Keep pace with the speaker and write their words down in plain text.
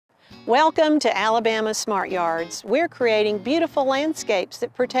Welcome to Alabama Smart Yards. We're creating beautiful landscapes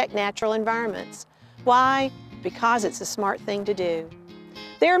that protect natural environments. Why? Because it's a smart thing to do.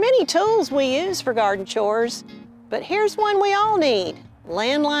 There are many tools we use for garden chores, but here's one we all need,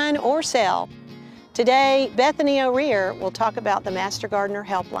 landline or cell. Today, Bethany O'Rear will talk about the Master Gardener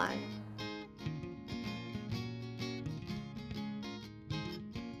Helpline.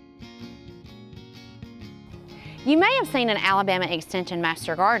 You may have seen an Alabama Extension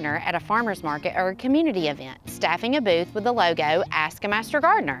Master Gardener at a farmer's market or a community event, staffing a booth with the logo, Ask a Master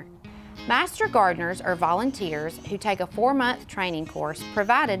Gardener. Master Gardeners are volunteers who take a 4-month training course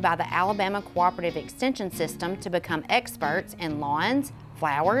provided by the Alabama Cooperative Extension System to become experts in lawns,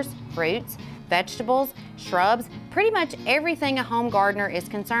 flowers, fruits, vegetables, shrubs, pretty much everything a home gardener is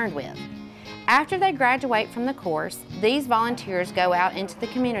concerned with. After they graduate from the course, these volunteers go out into the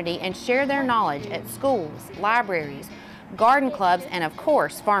community and share their knowledge at schools, libraries, garden clubs, and of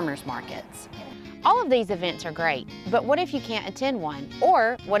course, farmers markets. All of these events are great, but what if you can't attend one?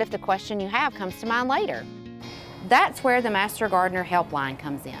 Or what if the question you have comes to mind later? That's where the Master Gardener Helpline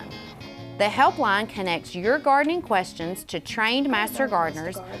comes in. The Helpline connects your gardening questions to trained Master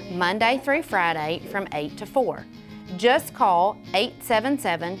Gardeners Monday through Friday from 8 to 4. Just call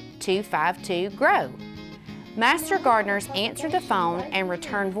 877-252-GROW. Master Gardeners answer the phone and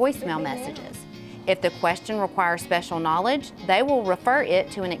return voicemail messages. If the question requires special knowledge, they will refer it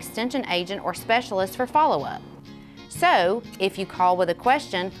to an extension agent or specialist for follow-up. So, if you call with a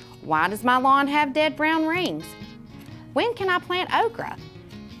question, why does my lawn have dead brown rings? When can I plant okra?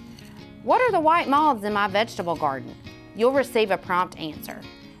 What are the white moths in my vegetable garden? You'll receive a prompt answer.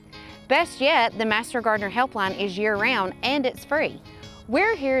 Best yet, the Master Gardener Helpline is year-round and it's free.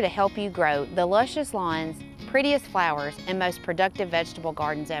 We're here to help you grow the luscious lawns, prettiest flowers, and most productive vegetable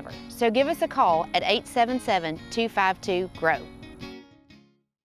gardens ever. So give us a call at 877-252-GROW.